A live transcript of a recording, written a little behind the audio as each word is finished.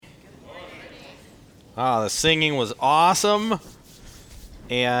The singing was awesome,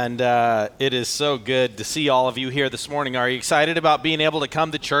 and it is so good to see all of you here this morning. Are you excited about being able to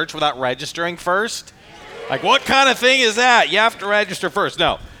come to church without registering first? Like, what kind of thing is that? You have to register first.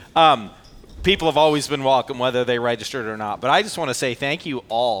 No. People have always been welcome, whether they registered or not. But I just want to say thank you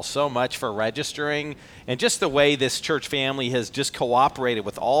all so much for registering and just the way this church family has just cooperated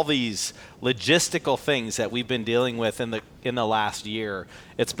with all these logistical things that we've been dealing with in the last year.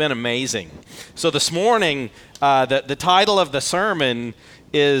 It's been amazing. So this morning, the title of the sermon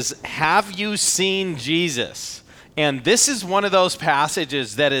is "Have You Seen Jesus?" And this is one of those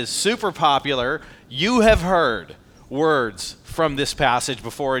passages that is super popular. You have heard words from this passage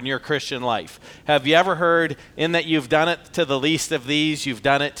before in your Christian life. Have you ever heard, in that you've done it to the least of these, you've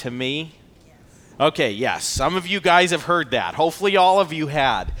done it to me? Yes. Okay, yes. Some of you guys have heard that. Hopefully all of you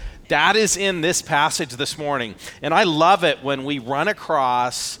had. That is in this passage this morning. And I love it when we run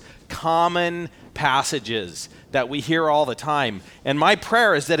across common passages that we hear all the time. And my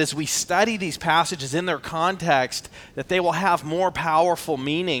prayer is that as we study these passages in their context, that they will have more powerful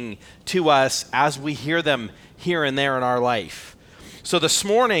meaning to us as we hear them here and there in our life. So this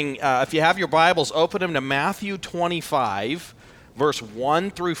morning, if you have your Bibles, open them to Matthew 25, verse 1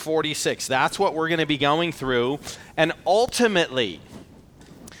 through 46. That's what we're going to be going through. And ultimately,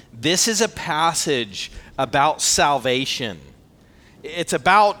 this is a passage about salvation. It's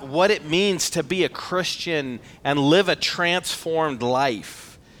about what it means to be a Christian and live a transformed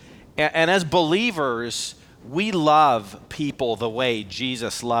life. And as believers, we love people the way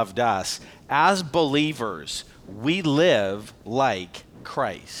Jesus loved us. As believers, we live like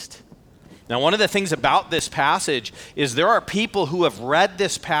Christ. Now, one of the things about this passage is there are people who have read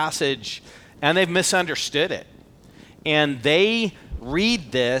this passage and they've misunderstood it. And they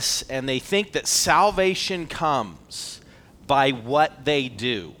read this and they think that salvation comes by what they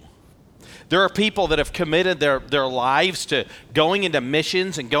do. There are people that have committed their lives to going into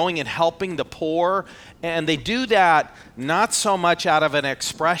missions and going and helping the poor, and they do that not so much out of an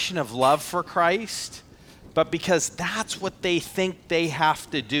expression of love for Christ, but because that's what they think they have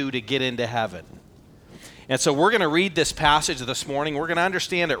to do to get into heaven. And so we're going to read this passage this morning. We're going to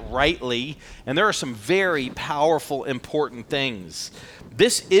understand it rightly, and there are some very powerful, important things.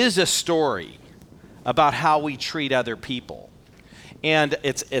 This is a story about how we treat other people. And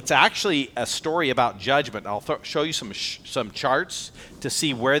it's actually a story about judgment. I'll show you some charts to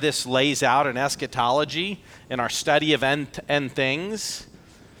see where this lays out in eschatology in our study of end things.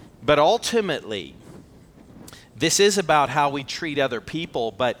 But ultimately, this is about how we treat other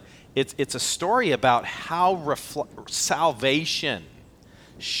people, but it's a story about how salvation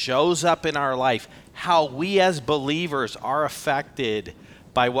shows up in our life, how we as believers are affected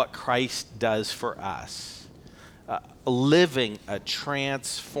by what Christ does for us. Living a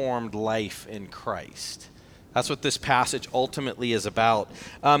transformed life in Christ. That's what this passage ultimately is about.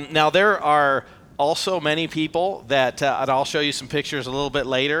 Now, there are also many people that, and I'll show you some pictures a little bit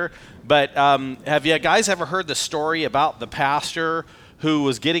later, but have you guys ever heard the story about the pastor who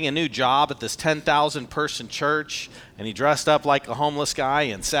was getting a new job at this 10,000 person church, and he dressed up like a homeless guy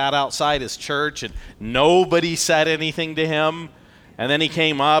and sat outside his church, and nobody said anything to him? And then he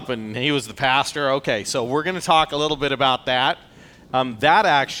came up and he was the pastor. Okay, so we're going to talk a little bit about that. That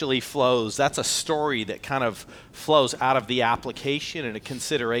actually that's a story that kind of flows out of the application and a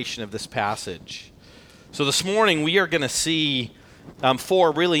consideration of this passage. So this morning we are going to see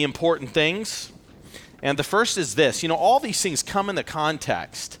 4 really important things. And the first is this. All these things come in the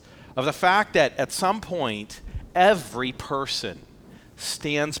context of the fact that at some point, every person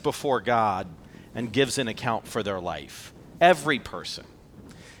stands before God and gives an account for their life. Every person.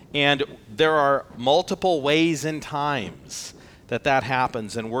 And there are multiple ways and times that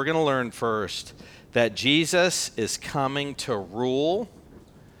happens. And we're going to learn first that Jesus is coming to rule,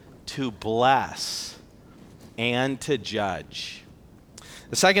 to bless, and to judge.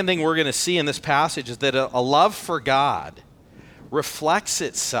 The second thing we're going to see in this passage is that a love for God reflects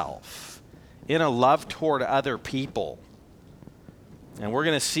itself in a love toward other people. And we're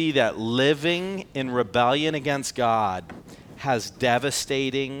going to see that living in rebellion against God has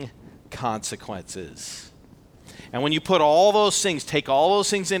devastating consequences. And when you put all those things, take all those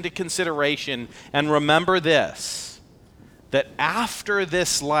things into consideration, and remember this, that after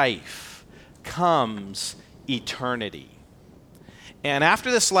this life comes eternity. And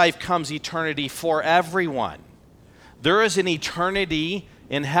after this life comes eternity for everyone. There is an eternity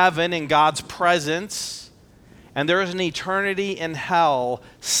in heaven in God's presence, and there is an eternity in hell,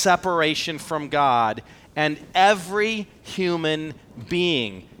 separation from God, and every human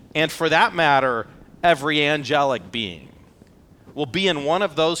being, and for that matter, every angelic being, will be in one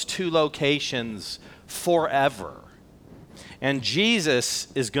of those two locations forever. And Jesus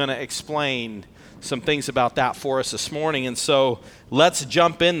is going to explain some things about that for us this morning. And so let's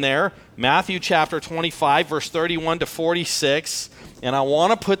jump in there. Matthew chapter 25, verse 31 to 46. And I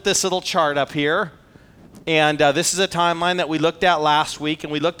want to put this little chart up here. And this is a timeline that we looked at last week,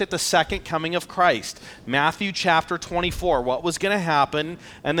 and we looked at the second coming of Christ. Matthew chapter 24, what was going to happen,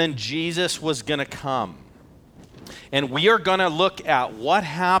 and then Jesus was going to come. And we are going to look at what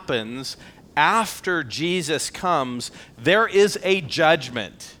happens after Jesus comes. There is a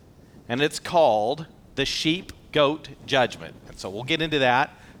judgment, and it's called the sheep-goat judgment. And so we'll get into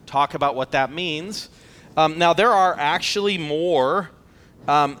that, talk about what that means. Now, there are actually more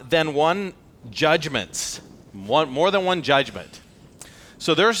than one judgments, more than one judgment.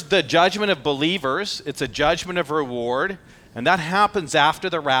 So there's the judgment of believers. It's a judgment of reward, and that happens after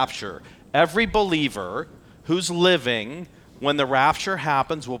the rapture. Every believer who's living when the rapture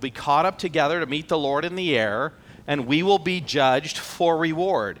happens will be caught up together to meet the Lord in the air, and we will be judged for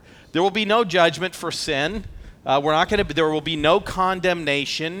reward. There will be no judgment for sin. There will be no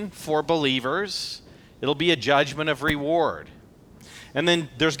condemnation for believers. It'll be a judgment of reward. And then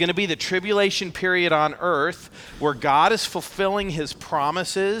there's going to be the tribulation period on earth where God is fulfilling his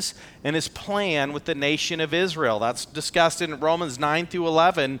promises and his plan with the nation of Israel. That's discussed in Romans 9 through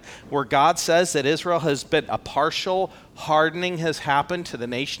 11, where God says that Israel has been, a partial hardening has happened to the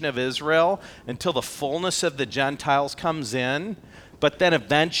nation of Israel until the fullness of the Gentiles comes in. But then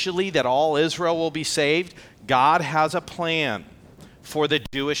eventually that all Israel will be saved. God has a plan for the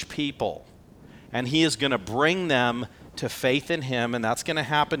Jewish people, and he is going to bring them to faith in him, and that's going to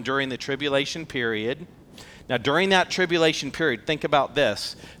happen during the tribulation period. Now, during that tribulation period, think about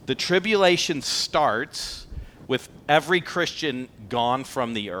this. The tribulation starts with every Christian gone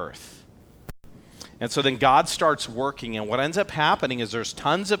from the earth. And so then God starts working, and what ends up happening is there's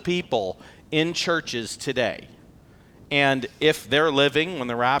tons of people in churches today. And if they're living when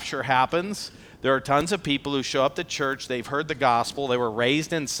the rapture happens, there are tons of people who show up to church, they've heard the gospel, they were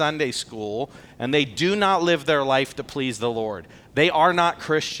raised in Sunday school, and they do not live their life to please the Lord. They are not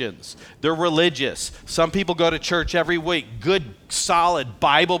Christians. They're religious. Some people go to church every week, good, solid,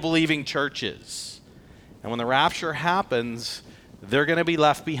 Bible-believing churches. And when the rapture happens, they're going to be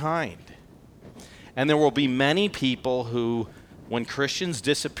left behind. And there will be many people who, when Christians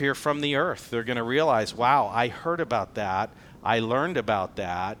disappear from the earth, they're going to realize, wow, I heard about that, I learned about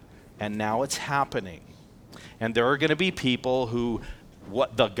that, and now it's happening. And there are going to be people who,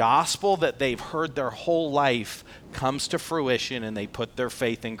 what the gospel that they've heard their whole life comes to fruition, and they put their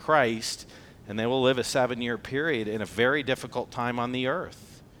faith in Christ, and they will live a 7-year period in a very difficult time on the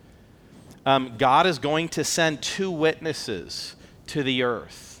earth. God is going to send 2 witnesses to the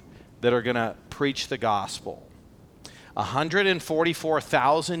earth that are going to preach the gospel.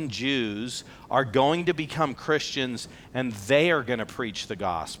 144,000 Jews are going to become Christians, and they are going to preach the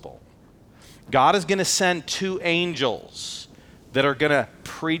gospel. God is going to send 2 angels that are going to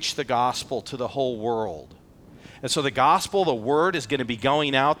preach the gospel to the whole world. And so the gospel, the word, is going to be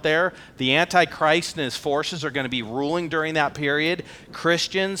going out there. The Antichrist and his forces are going to be ruling during that period.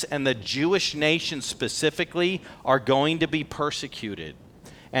 Christians and the Jewish nation specifically are going to be persecuted.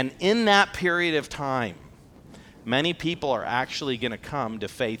 And in that period of time, many people are actually going to come to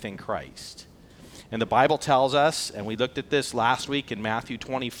faith in Christ. And the Bible tells us, and we looked at this last week in Matthew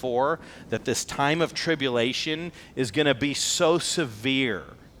 24, that this time of tribulation is going to be so severe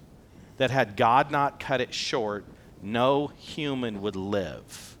that had God not cut it short, no human would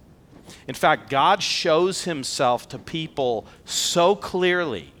live. In fact, God shows himself to people so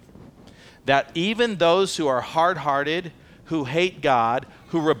clearly that even those who are hard-hearted, who hate God,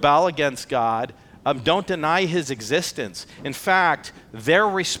 who rebel against God, don't deny his existence. In fact, their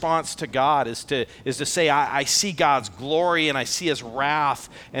response to God is to say, I see God's glory and I see his wrath.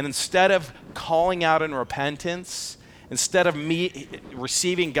 And instead of calling out in repentance, instead of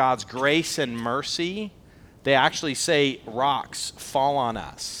receiving God's grace and mercy, they actually say, rocks fall on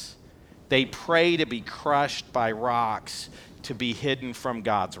us. They pray to be crushed by rocks, to be hidden from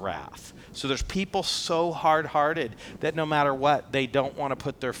God's wrath. So there's people so hard-hearted that no matter what, they don't want to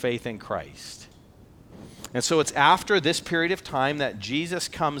put their faith in Christ. And so it's after this period of time that Jesus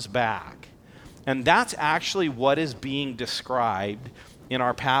comes back. And that's actually what is being described in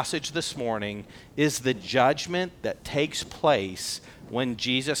our passage this morning, is the judgment that takes place when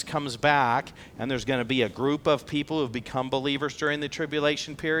Jesus comes back. And there's going to be a group of people who have become believers during the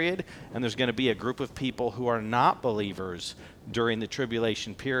tribulation period, and there's going to be a group of people who are not believers during the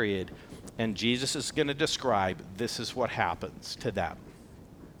tribulation period. And Jesus is going to describe this is what happens to them.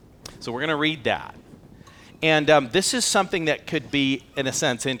 So we're going to read that. And this is something that could be, in a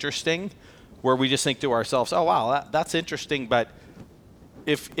sense, interesting. where we just think to ourselves, oh, wow, that's interesting, but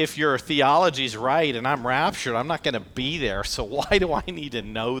if your theology's right and I'm raptured, I'm not going to be there, so why do I need to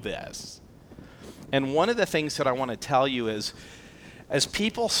know this? And one of the things that I want to tell you is, as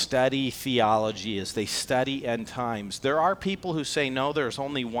people study theology, as they study end times, there are people who say, no, there's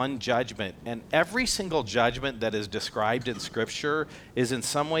only one judgment. And every single judgment that is described in Scripture is in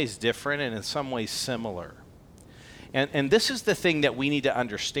some ways different and in some ways similar. And this is the thing that we need to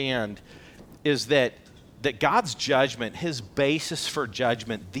understand, is that God's judgment, his basis for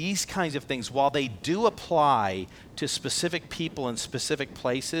judgment, these kinds of things, while they do apply to specific people in specific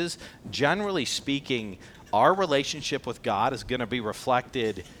places, generally speaking, our relationship with God is going to be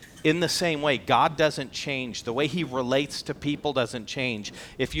reflected in the same way. God doesn't change. The way he relates to people doesn't change.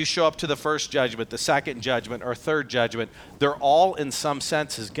 If you show up to the first judgment, the second judgment, or third judgment, they're all in some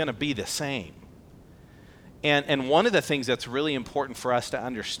senses going to be the same. And one of the things that's really important for us to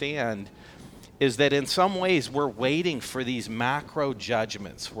understand is that in some ways we're waiting for these macro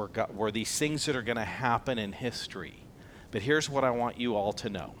judgments where these things that are going to happen in history. But here's what I want you all to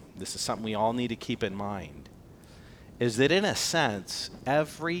know. This is something we all need to keep in mind, is that in a sense,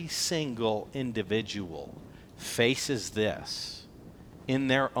 every single individual faces this in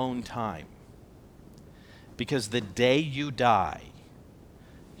their own time. Because the day you die,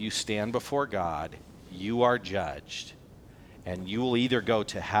 you stand before God, you are judged, and you will either go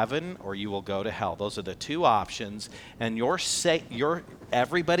to heaven or you will go to hell. Those are the two options, and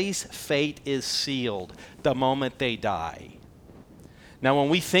everybody's fate is sealed the moment they die. Now, when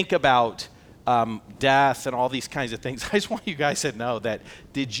we think about death and all these kinds of things, I just want you guys to know that,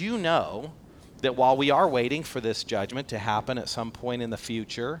 did you know that while we are waiting for this judgment to happen at some point in the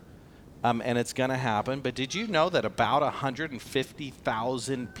future, and it's going to happen, but did you know that about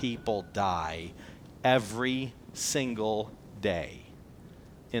 150,000 people die every single day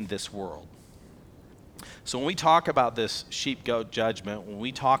in this world? So when we talk about this sheep-goat judgment, when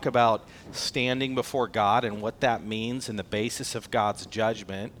we talk about standing before God and what that means and the basis of God's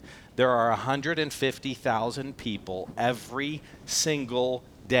judgment, there are 150,000 people every single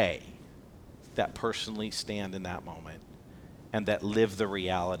day that personally stand in that moment and that live the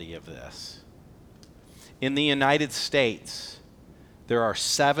reality of this. In the United States, there are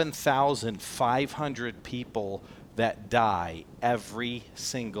 7,500 people that die every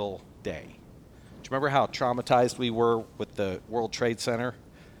single day. Do you remember how traumatized we were with the World Trade Center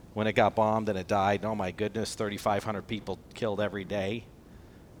when it got bombed and it died? Oh my goodness, 3,500 people killed every day.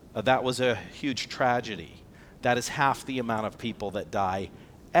 That was a huge tragedy. That is half the amount of people that die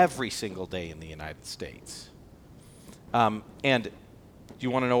every single day in the United States. And do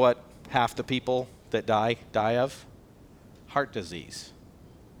you want to know what half the people that die of? Heart disease.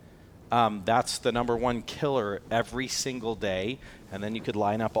 That's the number one killer every single day, and then you could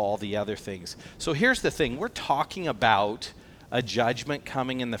line up all the other things. So here's the thing. We're talking about a judgment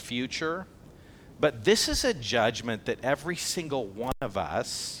coming in the future, but this is a judgment that every single one of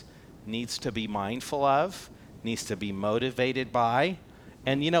us needs to be mindful of, needs to be motivated by,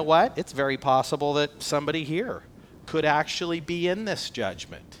 and you know what? It's very possible that somebody here could actually be in this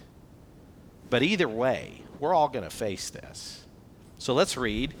judgment. But either way, we're all going to face this. So let's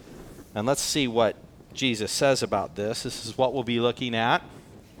read. And let's see what Jesus says about this. This is what we'll be looking at.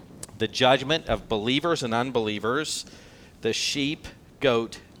 The judgment of believers and unbelievers, the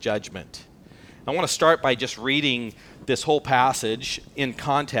sheep-goat judgment. I want to start by just reading this whole passage in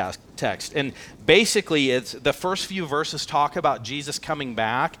context. And basically, it's the first few verses talk about Jesus coming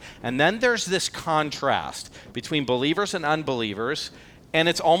back, and then there's this contrast between believers and unbelievers, and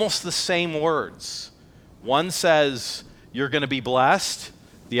it's almost the same words. One says, you're going to be blessed.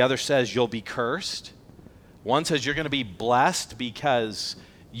 The other says you'll be cursed. One says you're going to be blessed because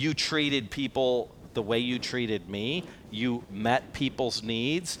you treated people the way you treated me. You met people's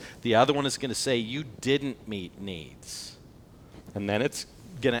needs. The other one is going to say you didn't meet needs. And then it's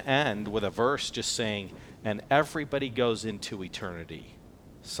going to end with a verse just saying, and everybody goes into eternity.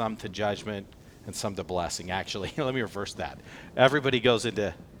 Some to judgment and some to blessing. Actually, let me reverse that. Everybody goes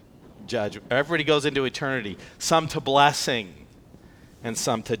into judgment. Everybody goes into eternity. Some to blessing and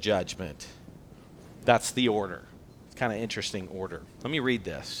some to judgment. That's the order. It's kind of interesting order. Let me read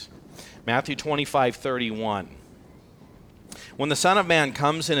this. Matthew 25:31. When the Son of Man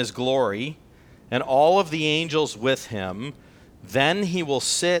comes in his glory, and all of the angels with him, then he will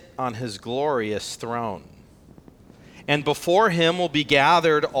sit on his glorious throne. And before him will be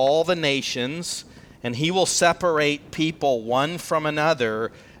gathered all the nations, and he will separate people one from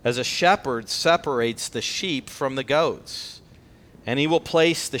another, as a shepherd separates the sheep from the goats. And he will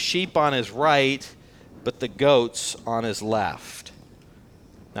place the sheep on his right, but the goats on his left.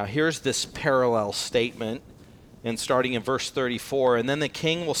 Now here's this parallel statement, and starting in verse 34, and then the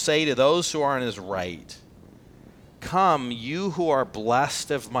king will say to those who are on his right, "Come, you who are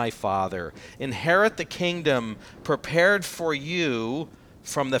blessed of my Father, inherit the kingdom prepared for you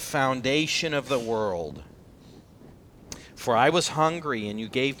from the foundation of the world. For I was hungry, and you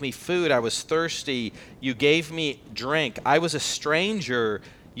gave me food. I was thirsty, you gave me drink. I was a stranger,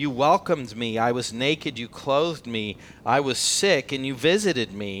 you welcomed me. I was naked, you clothed me. I was sick, and you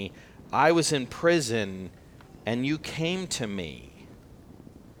visited me. I was in prison, and you came to me."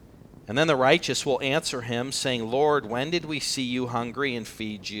 And then the righteous will answer him, saying, "Lord, when did we see you hungry and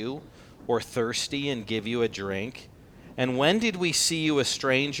feed you, or thirsty and give you a drink? And when did we see you a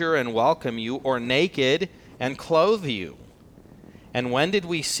stranger and welcome you, or naked and clothe you? And when did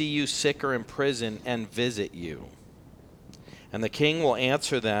we see you sick or in prison and visit you?" And the king will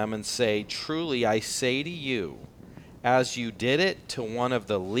answer them and say, "Truly I say to you, as you did it to one of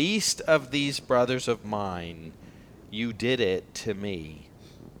the least of these brothers of mine, you did it to me."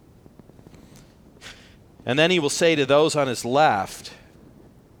 And then he will say to those on his left,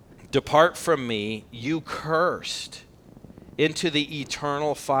 "Depart from me, you cursed, into the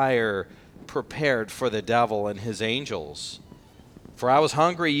eternal fire prepared for the devil and his angels. For I was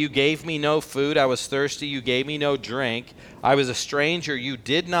hungry, you gave me no food. I was thirsty, you gave me no drink. I was a stranger, you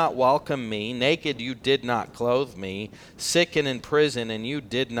did not welcome me. Naked, you did not clothe me. Sick and in prison, and you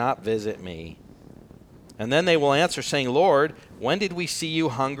did not visit me." And then they will answer, saying, "Lord, when did we see you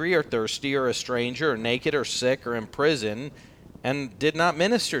hungry or thirsty or a stranger or naked or sick or in prison and did not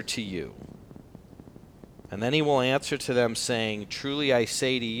minister to you?" And then he will answer to them, saying, "Truly I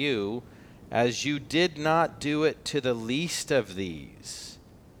say to you, as you did not do it to the least of these,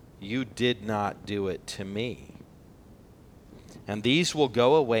 you did not do it to me." And these will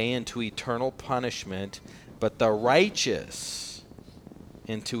go away into eternal punishment, but the righteous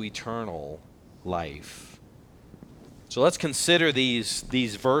into eternal life. So let's consider these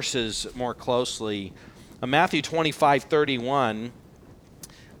verses more closely. Matthew 25:31,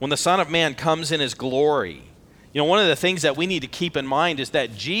 when the Son of Man comes in his glory. One of the things that we need to keep in mind is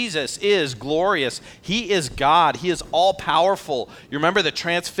that Jesus is glorious. He is God. He is all-powerful. You remember the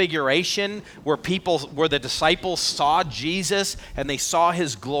transfiguration where the disciples saw Jesus and they saw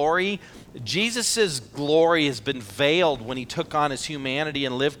his glory? Jesus' glory has been veiled when he took on his humanity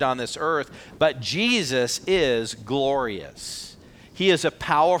and lived on this earth, but Jesus is glorious. He is a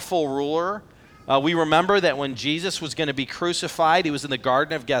powerful ruler. We remember that when Jesus was going to be crucified, he was in the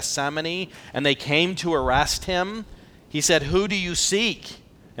Garden of Gethsemane, and they came to arrest him. He said, "Who do you seek?"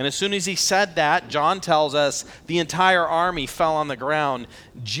 And as soon as he said that, John tells us the entire army fell on the ground.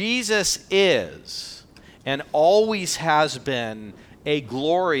 Jesus is and always has been a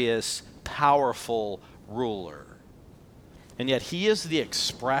glorious, powerful ruler. And yet he is the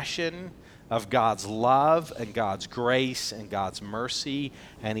expression of God's love and God's grace and God's mercy,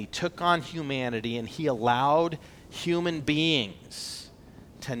 and he took on humanity and he allowed human beings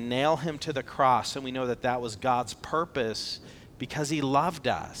to nail him to the cross, and we know that that was God's purpose because he loved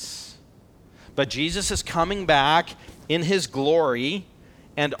us. But Jesus is coming back in his glory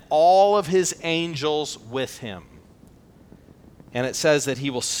and all of his angels with him. And it says that he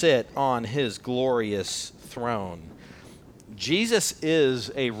will sit on his glorious throne. Jesus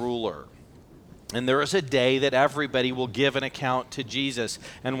is a ruler. And there is a day that everybody will give an account to Jesus.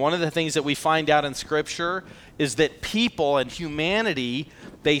 And one of the things that we find out in Scripture is that people and humanity,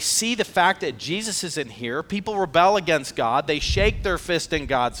 they see the fact that Jesus isn't here. People rebel against God. They shake their fist in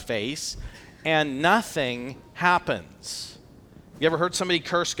God's face, and nothing happens. You ever heard somebody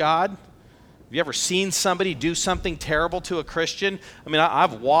curse God? Have you ever seen somebody do something terrible to a Christian? I mean,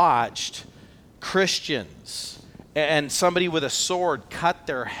 I've watched Christians and somebody with a sword cut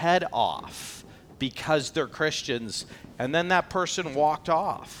their head off because they're Christians, and then that person walked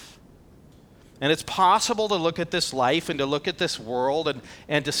off. And it's possible to look at this life and to look at this world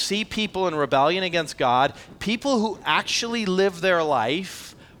and to see people in rebellion against God, people who actually live their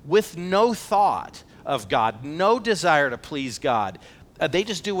life with no thought of God, no desire to please God. They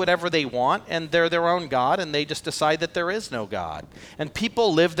just do whatever they want, and they're their own God, and they just decide that there is no God. And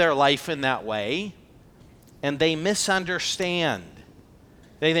people live their life in that way, and they misunderstand.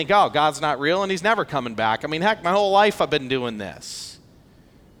 They think, oh, God's not real and he's never coming back. I mean, heck, my whole life I've been doing this.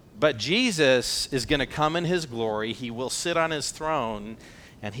 But Jesus is going to come in his glory. He will sit on his throne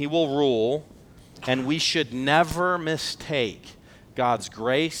and he will rule. And we should never mistake God's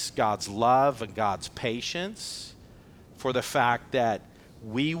grace, God's love, and God's patience for the fact that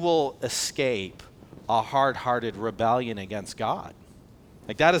we will escape a hard-hearted rebellion against God.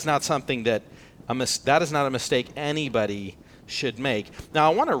 Like, that is not something that is not a mistake anybody should make.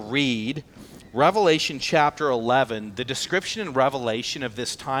 Now, I want to read Revelation chapter 11, the description in Revelation of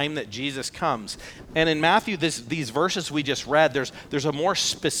this time that Jesus comes. And in Matthew, these verses we just read, there's a more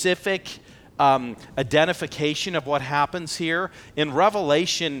specific identification of what happens here. In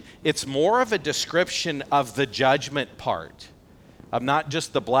Revelation, it's more of a description of the judgment part, of not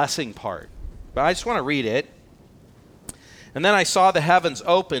just the blessing part. But I just want to read it. And then I saw the heavens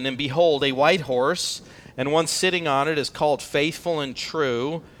open, and behold, a white horse, and one sitting on it is called Faithful and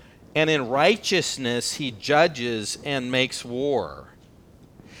True, and in righteousness he judges and makes war.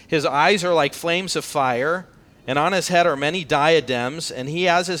 His eyes are like flames of fire, and on his head are many diadems, and he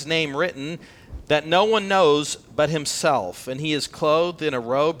has his name written that no one knows but himself. And he is clothed in a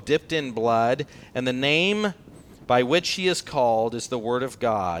robe dipped in blood, and the name by which he is called is the Word of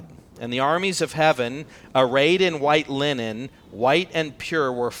God. And the armies of heaven, arrayed in white linen, white and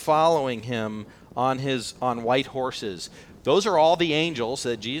pure, were following him on white horses. Those are all the angels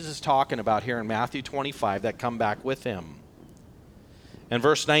that Jesus is talking about here in Matthew 25 that come back with him. And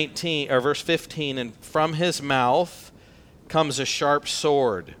verse 15, and from his mouth comes a sharp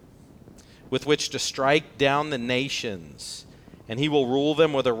sword with which to strike down the nations, and he will rule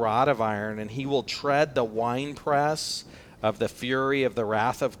them with a rod of iron, and he will tread the winepress of the fury of the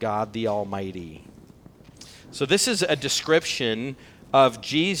wrath of God the Almighty. So this is a description of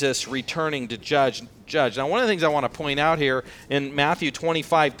Jesus returning to judge. Now, one of the things I want to point out here in Matthew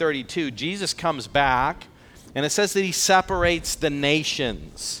 25:32, Jesus comes back, and it says that he separates the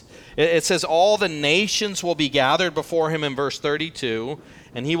nations. It says all the nations will be gathered before him in verse 32,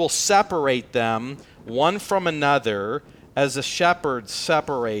 and he will separate them one from another as a shepherd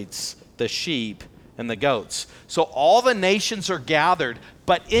separates the sheep and the goats. So all the nations are gathered,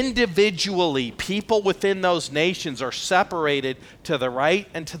 but individually, people within those nations are separated to the right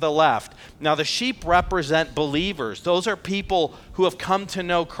and to the left. Now, the sheep represent believers. Those are people who have come to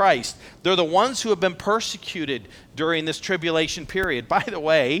know Christ. They're the ones who have been persecuted during this tribulation period. By the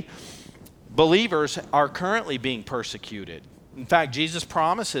way, believers are currently being persecuted. In fact, Jesus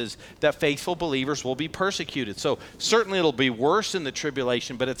promises that faithful believers will be persecuted. So certainly it'll be worse in the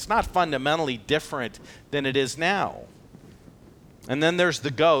tribulation, but it's not fundamentally different than it is now. And then there's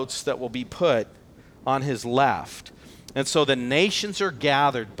the goats that will be put on his left. And so the nations are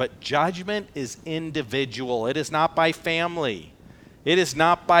gathered, but judgment is individual. It is not by family. It is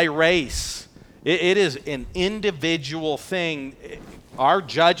not by race. It is an individual thing. Our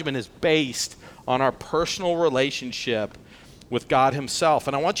judgment is based on our personal relationship with God himself.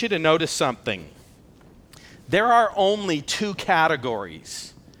 And I want you to notice something. There are only two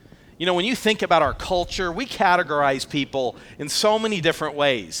categories. You know, when you think about our culture, we categorize people in so many different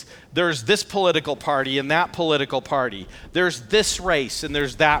ways. There's this political party and that political party. There's this race and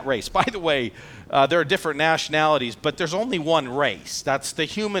there's that race. By the way, there are different nationalities, but there's only one race. That's the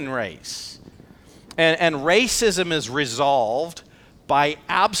human race. And racism is resolved by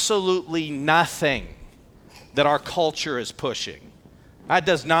absolutely nothing that our culture is pushing. That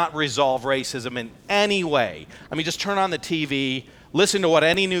does not resolve racism in any way. I mean, just turn on the TV, listen to what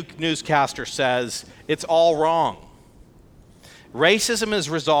any newscaster says. It's all wrong. Racism is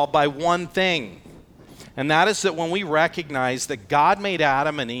resolved by one thing, and that is that when we recognize that God made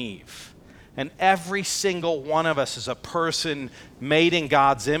Adam and Eve, and every single one of us is a person made in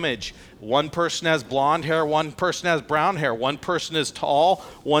God's image. One person has blonde hair, one person has brown hair, one person is tall,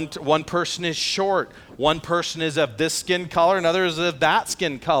 one person is short, one person is of this skin color, another is of that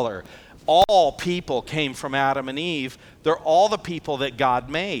skin color. All people came from Adam and Eve. They're all the people that God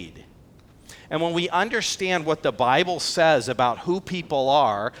made. And when we understand what the Bible says about who people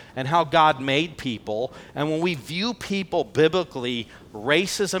are and how God made people, and when we view people biblically,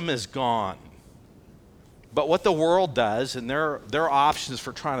 racism is gone. But what the world does, and their options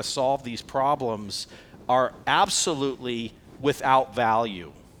for trying to solve these problems, are absolutely without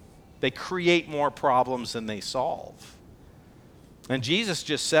value. They create more problems than they solve. And Jesus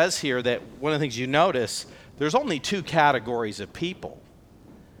just says here that one of the things you notice, there's only two categories of people,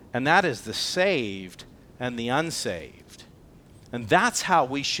 and that is the saved and the unsaved. And that's how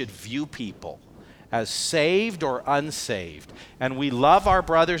we should view people, as saved or unsaved. And we love our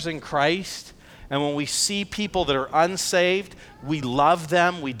brothers in Christ, and when we see people that are unsaved, we love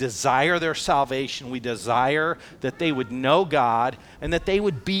them, we desire their salvation, we desire that they would know God and that they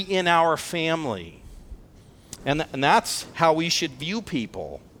would be in our family. And that's how we should view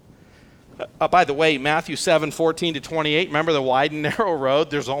people. By the way, Matthew 7:14-28, remember the wide and narrow road?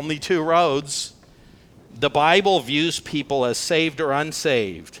 There's only two roads. The Bible views people as saved or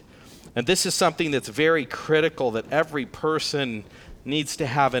unsaved. And this is something that's very critical that every person needs to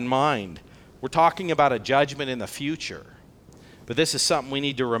have in mind. We're talking about a judgment in the future. But this is something we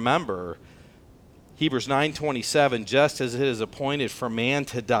need to remember. Hebrews 9:27, just as it is appointed for man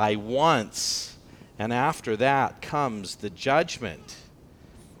to die once, and after that comes the judgment.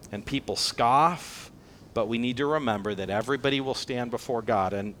 And people scoff, but we need to remember that everybody will stand before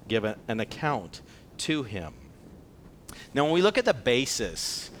God and give an account to him. Now, when we look at the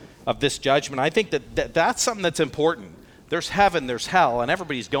basis of this judgment, I think that's something that's important. There's heaven, there's hell, and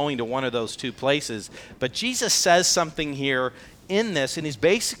everybody's going to one of those two places. But Jesus says something here in this, and he's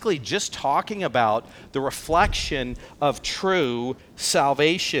basically just talking about the reflection of true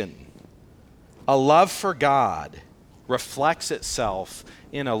salvation. A love for God reflects itself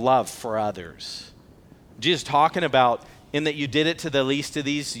in a love for others. Jesus talking about, in that you did it to the least of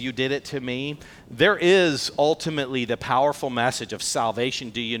these, you did it to me. There is ultimately the powerful message of salvation.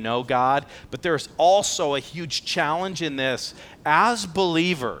 Do you know God? But there's also a huge challenge in this. As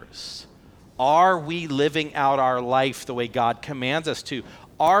believers, are we living out our life the way God commands us to?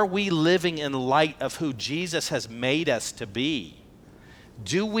 Are we living in light of who Jesus has made us to be?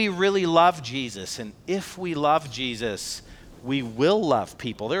 Do we really love Jesus? And if we love Jesus, we will love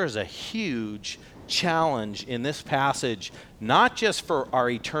people. There is a huge challenge in this passage, not just for our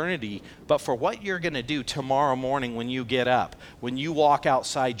eternity, but for what you're going to do tomorrow morning when you get up, when you walk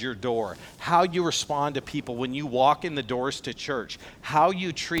outside your door, how you respond to people when you walk in the doors to church, how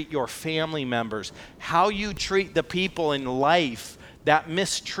you treat your family members, how you treat the people in life that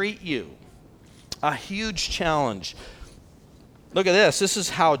mistreat you. A huge challenge. Look at this. This is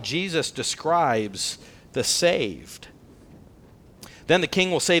how Jesus describes the saved. Then the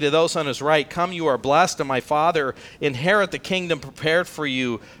king will say to those on his right, "Come, you are blessed of my Father. Inherit the kingdom prepared for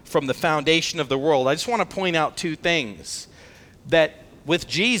you from the foundation of the world." I just want to point out two things. That with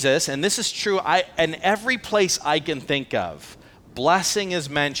Jesus, and this is true in every place I can think of, blessing is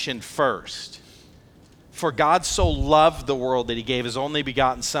mentioned first. For God so loved the world that he gave his only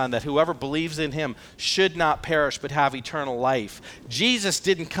begotten Son, that whoever believes in him should not perish but have eternal life. Jesus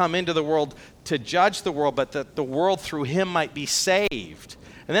didn't come into the world to judge the world, but that the world through him might be saved.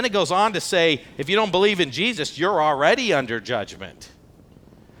 And then it goes on to say, if you don't believe in Jesus, you're already under judgment.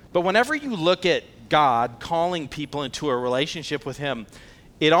 But whenever you look at God calling people into a relationship with him,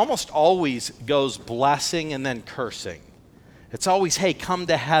 it almost always goes blessing and then cursing. It's always, hey, come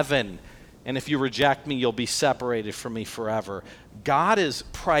to heaven. And if you reject me, you'll be separated from me forever. God is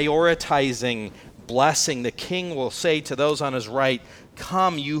prioritizing blessing. The king will say to those on his right,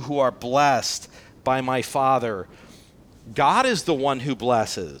 "Come, you who are blessed by my Father." God is the one who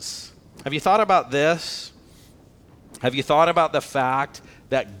blesses. Have you thought about this? Have you thought about the fact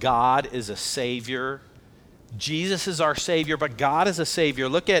that God is a Savior? Jesus is our Savior, but God is a Savior.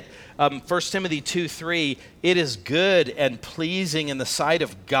 Look at 1 Timothy 2:3. It is good and pleasing in the sight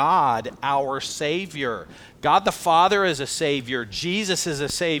of God, our Savior. God the Father is a Savior. Jesus is a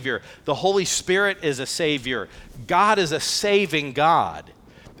Savior. The Holy Spirit is a Savior. God is a saving God.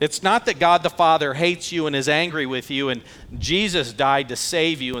 It's not that God the Father hates you and is angry with you and Jesus died to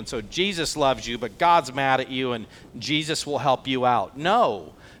save you and so Jesus loves you, but God's mad at you and Jesus will help you out.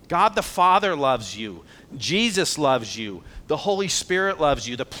 No. God the Father loves you. Jesus loves you. The Holy Spirit loves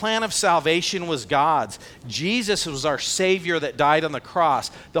you. The plan of salvation was God's. Jesus was our Savior that died on the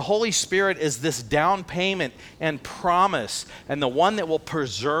cross. The Holy Spirit is this down payment and promise and the one that will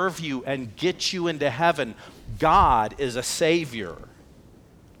preserve you and get you into heaven. God is a Savior.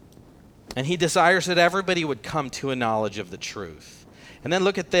 And he desires that everybody would come to a knowledge of the truth. And then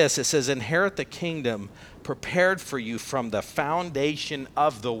look at this. It says, inherit the kingdom prepared for you from the foundation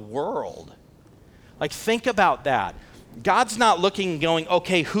of the world. Like, think about that. God's not looking going,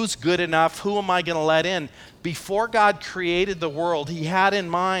 okay, who's good enough? Who am I going to let in? Before God created the world, he had in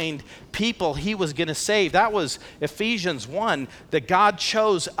mind people he was going to save. That was Ephesians 1, that God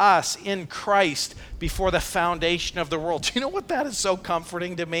chose us in Christ before the foundation of the world. Do you know what that is so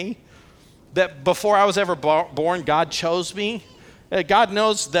comforting to me? That before I was ever born, God chose me. God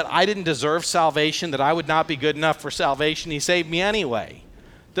knows that I didn't deserve salvation, that I would not be good enough for salvation. He saved me anyway.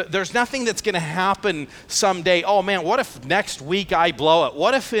 There's nothing that's going to happen someday. Oh man, what if next week I blow it?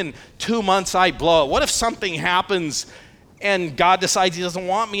 What if in 2 months I blow it? What if something happens and God decides he doesn't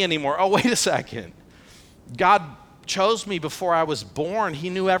want me anymore? Oh, wait a second. God chose me before I was born. He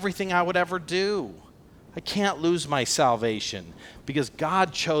knew everything I would ever do. I can't lose my salvation because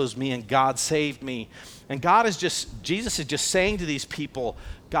God chose me and God saved me. And Jesus is just saying to these people,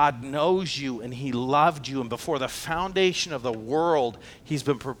 God knows you and he loved you. And before the foundation of the world, he's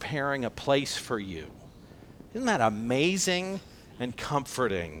been preparing a place for you. Isn't that amazing and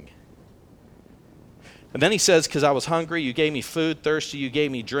comforting? And then he says, because I was hungry, you gave me food, thirsty, you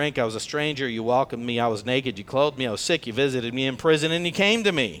gave me drink, I was a stranger, you welcomed me, I was naked, you clothed me, I was sick, you visited me in prison, and you came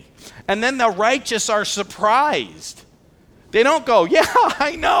to me. And then the righteous are surprised. They don't go, yeah,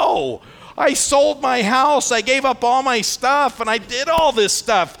 I know. I sold my house, I gave up all my stuff, and I did all this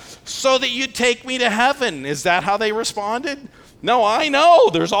stuff so that you'd take me to heaven. Is that how they responded? No, I know.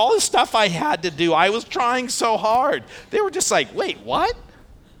 There's all this stuff I had to do. I was trying so hard. They were just like, wait, what?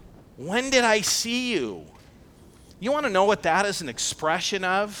 When did I see you? You want to know what that is an expression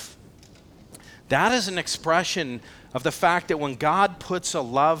of? That is an expression of the fact that when God puts a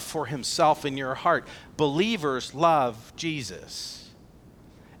love for himself in your heart, believers love Jesus.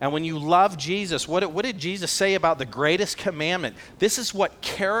 And when you love Jesus, what did Jesus say about the greatest commandment? This is what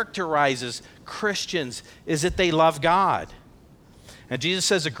characterizes Christians, is that they love God. And Jesus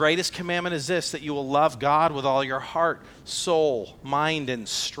says the greatest commandment is this, that you will love God with all your heart, soul, mind, and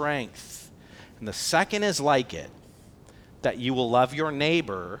strength. And the second is like it, that you will love your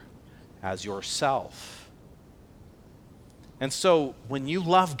neighbor as yourself. And so when you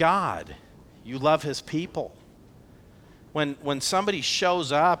love God, you love his people. When somebody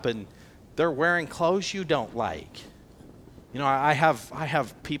shows up and they're wearing clothes you don't like, I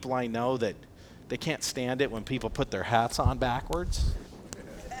have people I know that they can't stand it when people put their hats on backwards.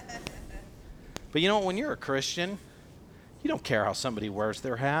 But when you're a Christian, you don't care how somebody wears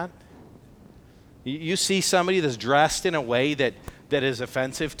their hat. You see somebody that's dressed in a way that is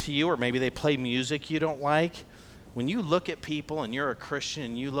offensive to you, or maybe they play music you don't like. When you look at people and you're a Christian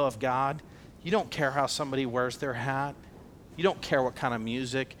and you love God, you don't care how somebody wears their hat. You don't care what kind of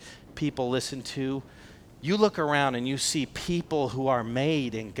music people listen to. You look around and you see people who are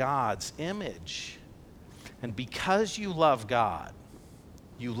made in God's image. And because you love God,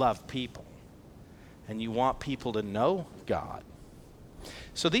 you love people. And you want people to know God.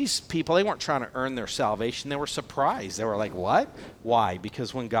 So these people, they weren't trying to earn their salvation. They were surprised. They were like, what? Why?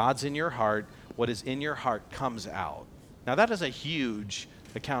 Because when God's in your heart, what is in your heart comes out. Now that is a huge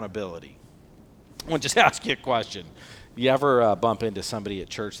accountability. I want to just ask you a question. You ever bump into somebody at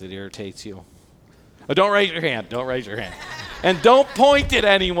church that irritates you? Oh, don't raise your hand. Don't raise your hand. And don't point at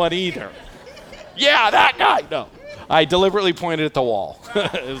anyone either. Yeah, that guy. No. I deliberately pointed at the wall.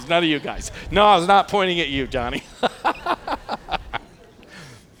 It was none of you guys. No, I was not pointing at you, Johnny.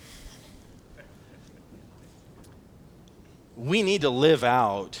 We need to live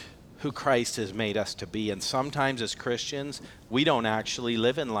out who Christ has made us to be. And sometimes as Christians, we don't actually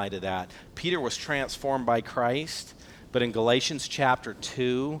live in light of that. Peter was transformed by Christ, but in Galatians chapter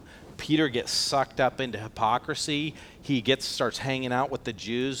 2, Peter gets sucked up into hypocrisy. He starts hanging out with the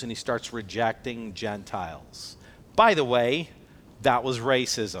Jews, and he starts rejecting Gentiles. By the way, that was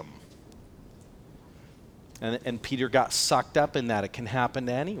racism. And Peter got sucked up in that. It can happen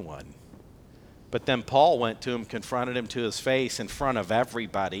to anyone. But then Paul went to him, confronted him to his face in front of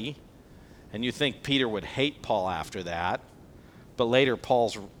everybody. And you think Peter would hate Paul after that. But later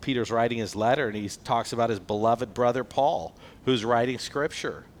Peter's writing his letter, and he talks about his beloved brother Paul, who's writing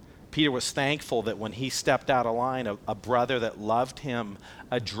scripture. Peter was thankful that when he stepped out of line, a brother that loved him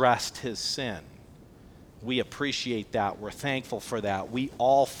addressed his sin. We appreciate that. We're thankful for that. We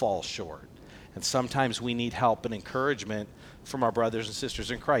all fall short. And sometimes we need help and encouragement from our brothers and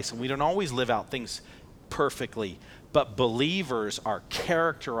sisters in Christ. And we don't always live out things perfectly. But believers are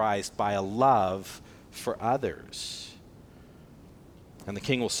characterized by a love for others. And the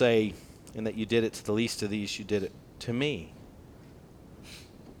king will say, in that you did it to the least of these, you did it to me.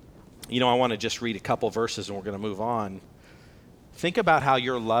 I want to just read a couple verses and we're going to move on. Think about how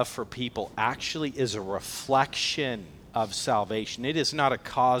your love for people actually is a reflection of salvation. It is not a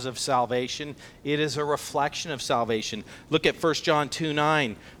cause of salvation. It is a reflection of salvation. Look at 1 John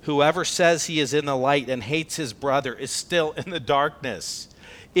 2:9. Whoever says he is in the light and hates his brother is still in the darkness.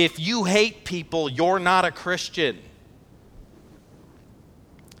 If you hate people, you're not a Christian.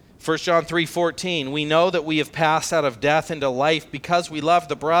 1 John 3:14. We know that we have passed out of death into life because we love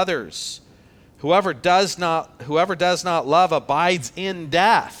the brothers. Whoever does not love abides in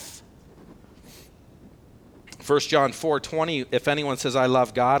death. 1 John 4:20, if anyone says, I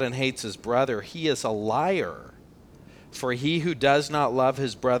love God and hates his brother, he is a liar. For he who does not love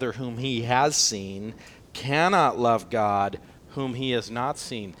his brother whom he has seen cannot love God whom he has not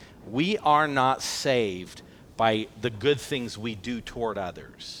seen. We are not saved by the good things we do toward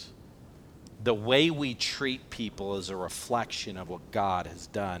others. The way we treat people is a reflection of what God has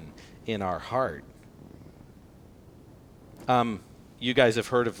done in our heart. You guys have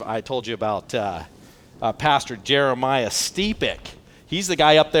heard of, I told you about Pastor Jeremiah Stepek. He's the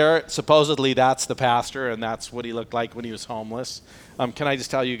guy up there. Supposedly that's the pastor, and that's what he looked like when he was homeless. Can I just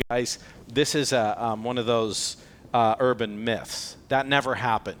tell you guys, this is one of those urban myths. That never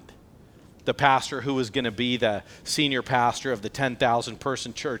happened. The pastor who was going to be the senior pastor of the 10,000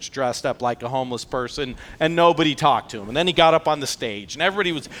 person church dressed up like a homeless person, and nobody talked to him. And then he got up on the stage, and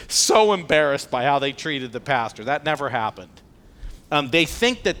everybody was so embarrassed by how they treated the pastor. That never happened. They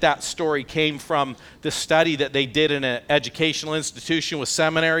think that story came from the study that they did in an educational institution with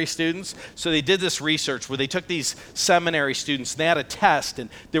seminary students. So they did this research where they took these seminary students, and they had a test, and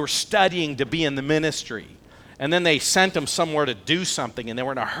they were studying to be in the ministry. And then they sent them somewhere to do something, and they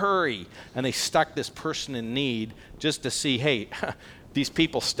were in a hurry, and they stuck this person in need just to see, hey, these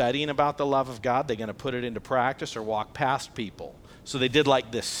people studying about the love of God, they're going to put it into practice or walk past people. So they did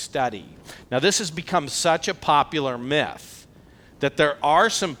like this study. Now this has become such a popular myth that there are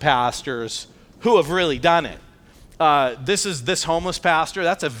some pastors who have really done it. This homeless pastor,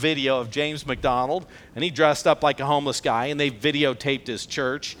 that's a video of James McDonald, and he dressed up like a homeless guy, and they videotaped his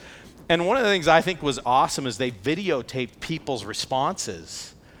church. And one of the things I think was awesome is they videotaped people's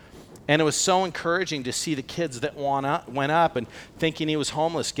responses. And it was so encouraging to see the kids that went up and thinking he was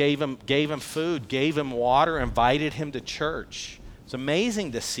homeless, gave him food, gave him water, invited him to church. It's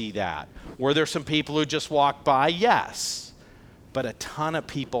amazing to see that. Were there some people who just walked by? Yes. But a ton of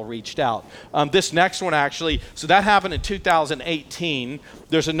people reached out. This next one actually, so that happened in 2018.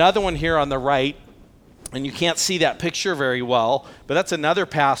 There's another one here on the right. And you can't see that picture very well, but that's another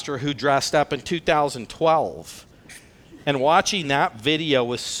pastor who dressed up in 2012. And watching that video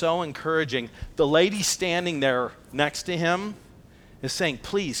was so encouraging. The lady standing there next to him is saying,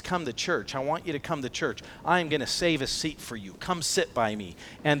 please come to church. I want you to come to church. I am going to save a seat for you. Come sit by me.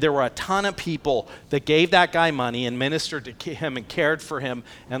 And there were a ton of people that gave that guy money and ministered to him and cared for him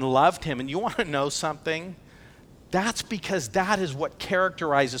and loved him. And you want to know something? That's because that is what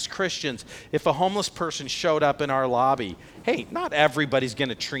characterizes Christians. If a homeless person showed up in our lobby, hey, not everybody's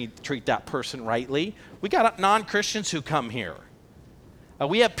going to treat that person rightly. We got non-Christians who come here.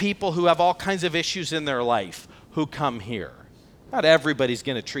 We have people who have all kinds of issues in their life who come here. Not everybody's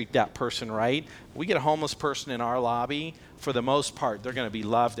going to treat that person right. We get a homeless person in our lobby, for the most part, they're going to be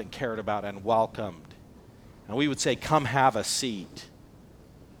loved and cared about and welcomed. And we would say, come have a seat.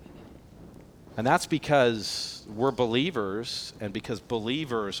 And that's because we're believers, and because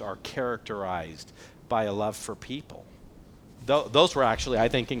believers are characterized by a love for people. Those were actually, I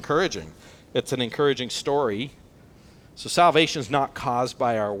think, encouraging. It's an encouraging story. So salvation is not caused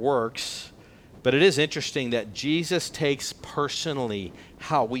by our works, but it is interesting that Jesus takes personally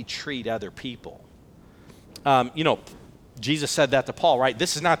how we treat other people. Jesus said that to Paul, right?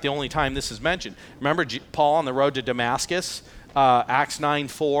 This is not the only time this is mentioned. Remember Paul on the road to Damascus, Acts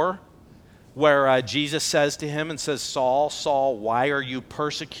 9:4? Where Jesus says to him and says, Saul, Saul, why are you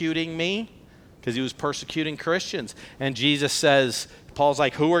persecuting me? Because he was persecuting Christians. And Jesus says, Paul's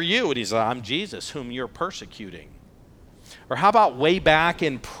like, who are you? And he's like, I'm Jesus, whom you're persecuting. Or how about way back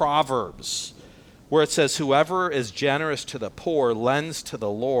in Proverbs, where it says, whoever is generous to the poor lends to the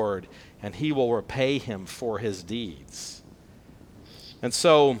Lord, and he will repay him for his deeds. And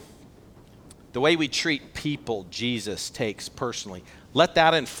so the way we treat people, Jesus takes personally. Let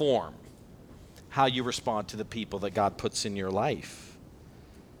that inform how you respond to the people that God puts in your life.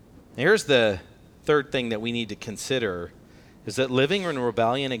 Here's the third thing that we need to consider, is that living in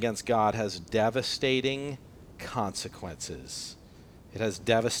rebellion against God has devastating consequences. It has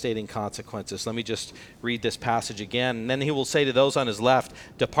devastating consequences. Let me just read this passage again. And then he will say to those on his left,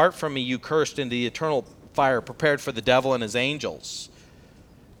 depart from me, you cursed, into the eternal fire prepared for the devil and his angels.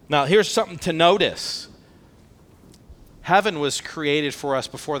 Now, here's something to notice. Heaven was created for us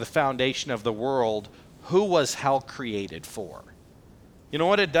before the foundation of the world. Who was hell created for? You know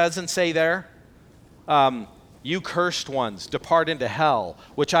what it doesn't say there? You cursed ones, depart into hell,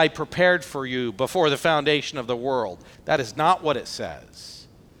 which I prepared for you before the foundation of the world. That is not what it says.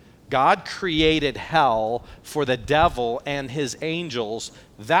 God created hell for the devil and his angels.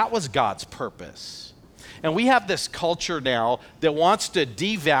 That was God's purpose. And we have this culture now that wants to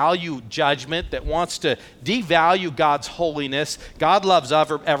devalue judgment, that wants to devalue God's holiness. God loves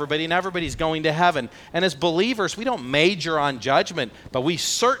everybody, and everybody's going to heaven. And as believers, we don't major on judgment, but we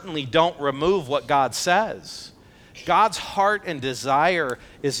certainly don't remove what God says. God's heart and desire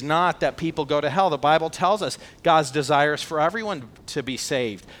is not that people go to hell. The Bible tells us God's desire is for everyone to be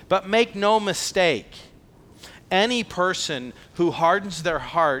saved. But make no mistake, any person who hardens their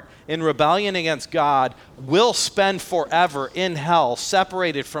heart in rebellion against God will spend forever in hell,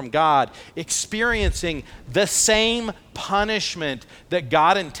 separated from God, experiencing the same punishment that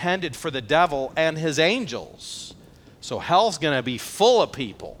God intended for the devil and his angels. So hell's going to be full of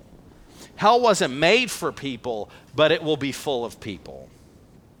people. Hell wasn't made for people, but it will be full of people.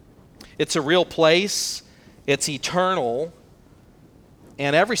 It's a real place. It's eternal.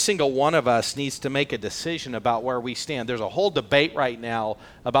 And every single one of us needs to make a decision about where we stand. There's a whole debate right now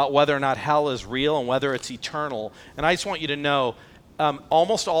about whether or not hell is real and whether it's eternal. And I just want you to know,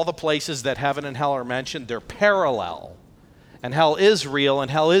 almost all the places that heaven and hell are mentioned, they're parallel. And hell is real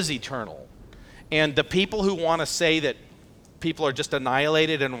and hell is eternal. And the people who want to say that people are just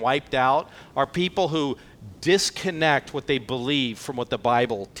annihilated and wiped out are people who disconnect what they believe from what the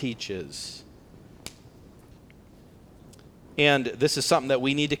Bible teaches. And this is something that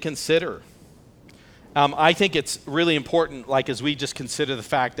we need to consider. I think it's really important, like as we just consider the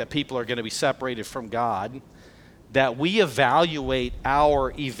fact that people are going to be separated from God, that we evaluate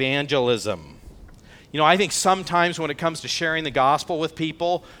our evangelism. You know, I think sometimes when it comes to sharing the gospel with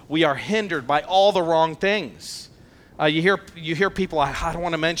people, we are hindered by all the wrong things. You hear people, I don't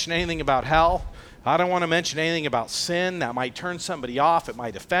want to mention anything about hell. I don't want to mention anything about sin. That might turn somebody off. It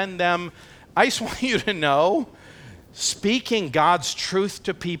might offend them. I just want you to know, speaking God's truth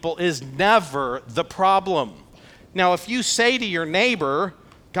to people is never the problem. Now, if you say to your neighbor,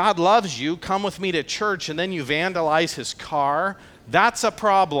 God loves you, come with me to church, and then you vandalize his car, that's a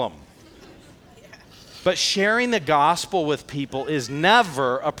problem. But sharing the gospel with people is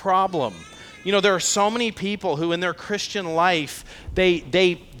never a problem. You know, there are so many people who in their Christian life,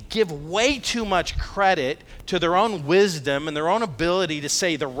 they give way too much credit to their own wisdom and their own ability to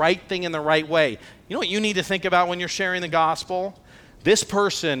say the right thing in the right way. You know what you need to think about when you're sharing the gospel? This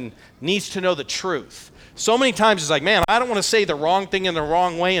person needs to know the truth. So many times it's like, man, I don't want to say the wrong thing in the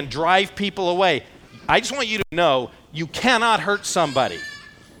wrong way and drive people away. I just want you to know you cannot hurt somebody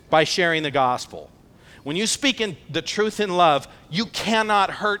by sharing the gospel. When you speak in the truth in love, you cannot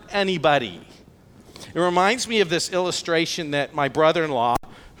hurt anybody. It reminds me of this illustration that my brother-in-law,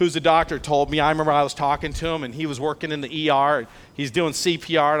 who's a doctor, told me. I remember I was talking to him, and he was working in the ER, and he's doing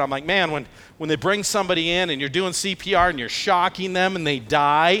CPR, and I'm like, man, when they bring somebody in and you're doing CPR and you're shocking them and they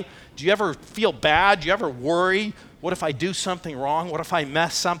die, do you ever feel bad? Do you ever worry? What if I do something wrong? What if I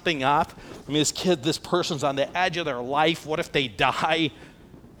mess something up? I mean, this person's on the edge of their life. What if they die?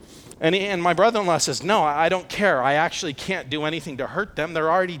 And my brother-in-law says, no, I don't care. I actually can't do anything to hurt them.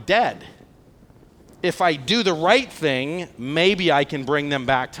 They're already dead. If I do the right thing, maybe I can bring them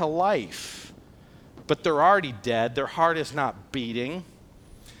back to life. But they're already dead. Their heart is not beating.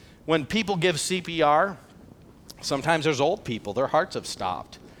 When people give CPR, sometimes there's old people. Their hearts have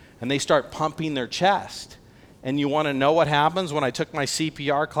stopped. And they start pumping their chest. And you want to know what happens when I took my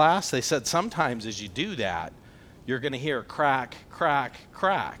CPR class? They said sometimes as you do that, you're going to hear crack, crack,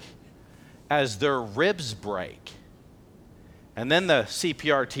 crack as their ribs break. And then the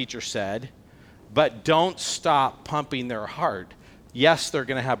CPR teacher said, but don't stop pumping their heart. Yes, they're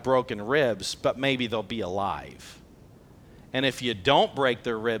going to have broken ribs, but maybe they'll be alive. And if you don't break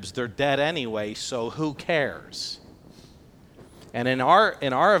their ribs, they're dead anyway, so who cares? And in our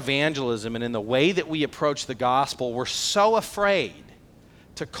evangelism and in the way that we approach the gospel, we're so afraid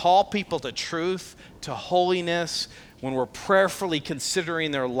to call people to truth, to holiness, when we're prayerfully considering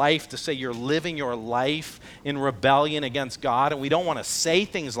their life, to say you're living your life in rebellion against God, and we don't want to say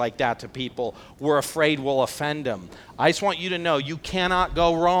things like that to people. We're afraid we'll offend them. I just want you to know you cannot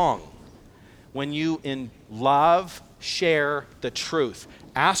go wrong when you, in love, share the truth.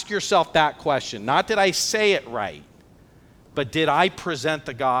 Ask yourself that question. Not did I say it right, but did I present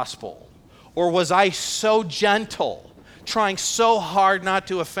the gospel? Or was I so gentle, trying so hard not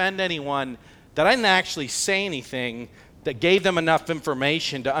to offend anyone, that I didn't actually say anything that gave them enough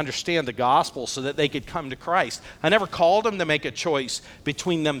information to understand the gospel so that they could come to Christ? I never called them to make a choice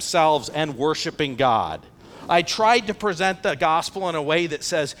between themselves and worshiping God. I tried to present the gospel in a way that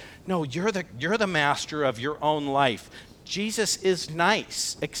says, no, you're the master of your own life. Jesus is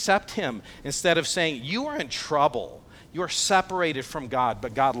nice. Accept him. Instead of saying, you are in trouble. You are separated from God,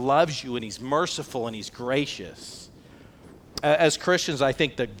 but God loves you and he's merciful and he's gracious. As Christians, I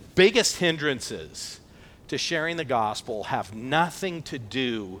think the biggest hindrances to sharing the gospel have nothing to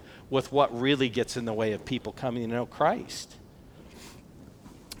do with what really gets in the way of people coming to know Christ.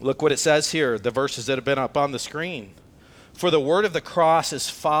 Look what it says here, the verses that have been up on the screen. For the word of the cross is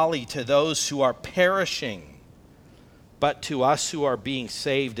folly to those who are perishing, but to us who are being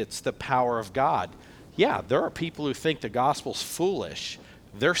saved, it's the power of God. Yeah, there are people who think the gospel's foolish.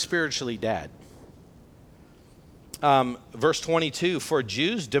 They're spiritually dead. Verse 22, for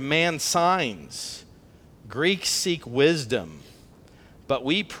Jews demand signs, Greeks seek wisdom, but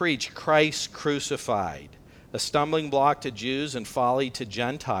we preach Christ crucified, a stumbling block to Jews and folly to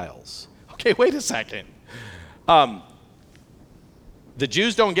Gentiles. Okay, wait a second. the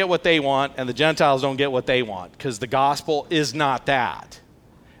Jews don't get what they want and the Gentiles don't get what they want, because the gospel is not that.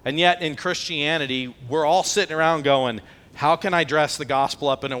 And yet in Christianity, we're all sitting around going, how can I dress the gospel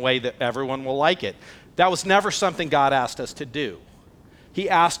up in a way that everyone will like it? That was never something God asked us to do. He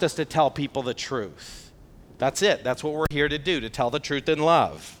asked us to tell people the truth. That's it. That's what we're here to do, to tell the truth in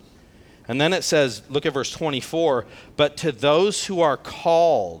love. And then it says, look at verse 24, but to those who are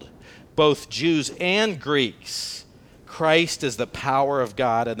called, both Jews and Greeks, Christ is the power of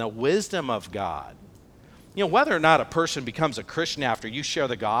God and the wisdom of God. You know, whether or not a person becomes a Christian after you share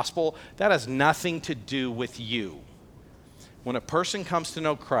the gospel, that has nothing to do with you. When a person comes to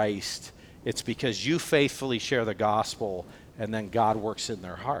know Christ, it's because you faithfully share the gospel and then God works in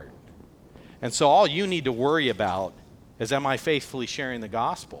their heart. And so all you need to worry about is, am I faithfully sharing the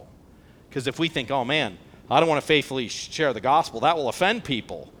gospel? Because if we think, oh man, I don't want to faithfully share the gospel, that will offend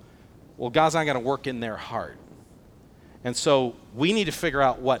people. Well, God's not going to work in their heart. And so we need to figure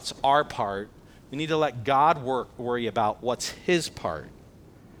out what's our part. We need to let God worry about what's his part.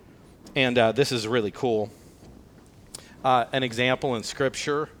 And this is really cool. An example in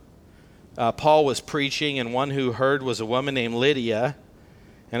Scripture. Paul was preaching, and one who heard was a woman named Lydia.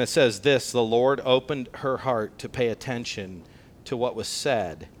 And it says this, the Lord opened her heart to pay attention to what was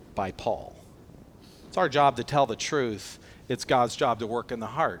said by Paul. It's our job to tell the truth. It's God's job to work in the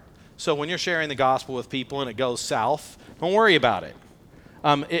heart. So when you're sharing the gospel with people and it goes south, don't worry about it.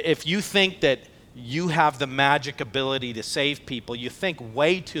 If you think that you have the magic ability to save people, you think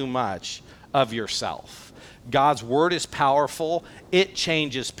way too much of yourself. God's word is powerful. It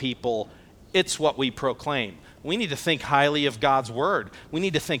changes people. It's what we proclaim. We need to think highly of God's word. We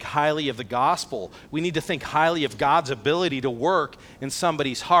need to think highly of the gospel. We need to think highly of God's ability to work in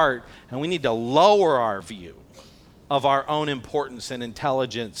somebody's heart. And we need to lower our view of our own importance and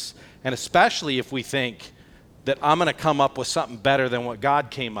intelligence. And especially if we think that I'm going to come up with something better than what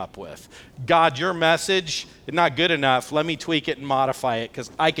God came up with. God, your message is not good enough. Let me tweak it and modify it because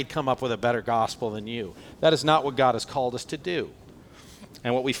I could come up with a better gospel than you. That is not what God has called us to do.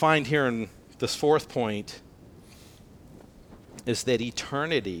 And what we find here in this fourth point is that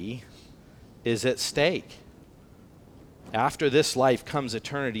eternity is at stake. After this life comes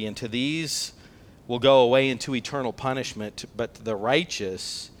eternity, and to these will go away into eternal punishment, but to the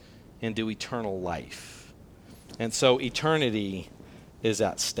righteous into eternal life. And so eternity is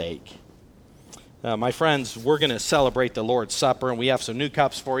at stake. My friends, we're going to celebrate the Lord's Supper, and we have some new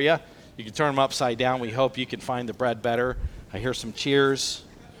cups for you. You can turn them upside down. We hope you can find the bread better. I hear some cheers.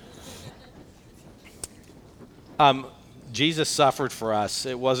 Jesus suffered for us.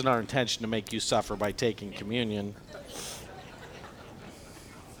 It wasn't our intention to make you suffer by taking communion.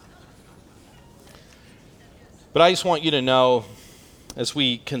 But I just want you to know, as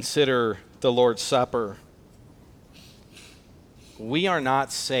we consider the Lord's Supper, we are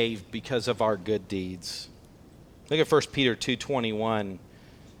not saved because of our good deeds. Look at 1 Peter 2:21.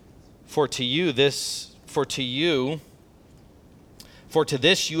 For to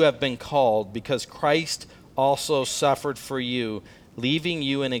this you have been called, because Christ also suffered for you, leaving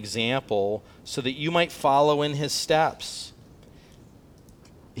you an example so that you might follow in his steps.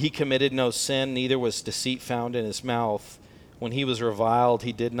 He committed no sin, neither was deceit found in his mouth. When he was reviled,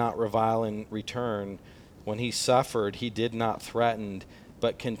 he did not revile in return. When he suffered, he did not threaten,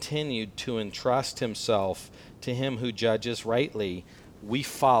 but continued to entrust himself to him who judges rightly. We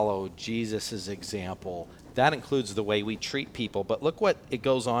follow Jesus' example. That includes the way we treat people. But look what it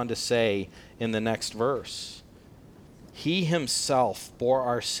goes on to say in the next verse. He himself bore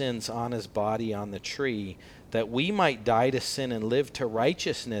our sins on his body on the tree, that we might die to sin and live to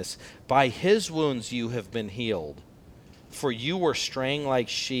righteousness. By his wounds you have been healed. For you were straying like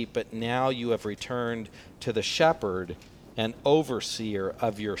sheep, but now you have returned to the shepherd and overseer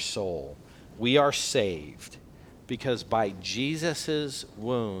of your soul. We are saved because by Jesus'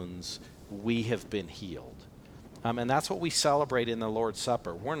 wounds we have been healed. And that's what we celebrate in the Lord's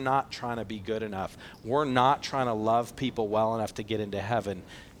Supper. We're not trying to be good enough. We're not trying to love people well enough to get into heaven.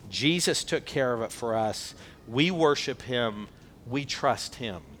 Jesus took care of it for us. We worship him. We trust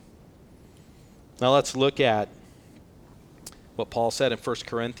him. Now let's look at what Paul said in 1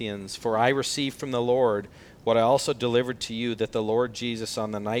 Corinthians. For I received from the Lord what I also delivered to you, that the Lord Jesus on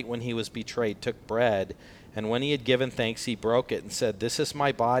the night when he was betrayed took bread, and when he had given thanks he broke it and said, This is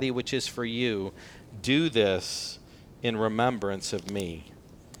my body which is for you. Do this in remembrance of me.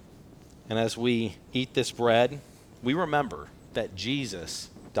 And as we eat this bread, we remember that Jesus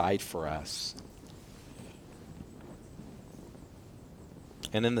died for us.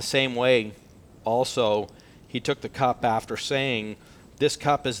 And in the same way, also, he took the cup after saying, This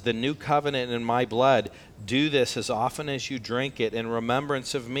cup is the new covenant in my blood. Do this as often as you drink it in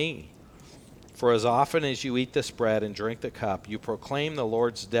remembrance of me. For as often as you eat this bread and drink the cup, you proclaim the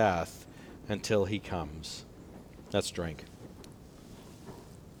Lord's death until he comes. Let's drink.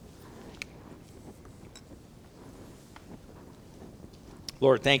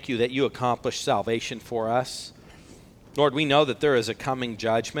 Lord, thank you that you accomplished salvation for us. Lord, we know that there is a coming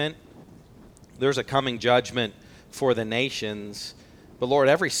judgment. There's a coming judgment for the nations. But Lord,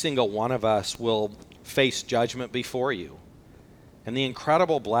 every single one of us will face judgment before you. And the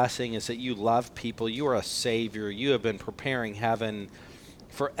incredible blessing is that you love people. You are a Savior. You have been preparing heaven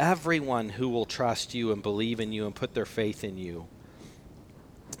for everyone who will trust you and believe in you and put their faith in you.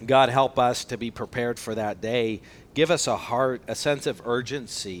 God, help us to be prepared for that day. Give us a heart, a sense of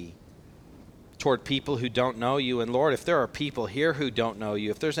urgency toward people who don't know you. And Lord, if there are people here who don't know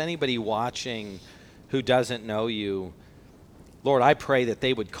you, if there's anybody watching who doesn't know you, Lord, I pray that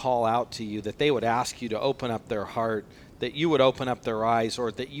they would call out to you, that they would ask you to open up their heart, that you would open up their eyes,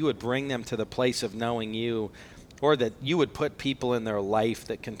 or that you would bring them to the place of knowing you, or that you would put people in their life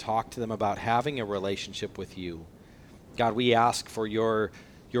that can talk to them about having a relationship with you. God, we ask for your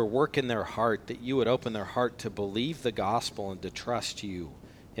work in their heart, that you would open their heart to believe the gospel and to trust you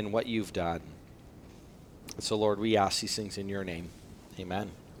in what you've done. So, Lord, we ask these things in your name.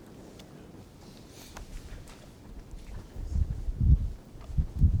 Amen.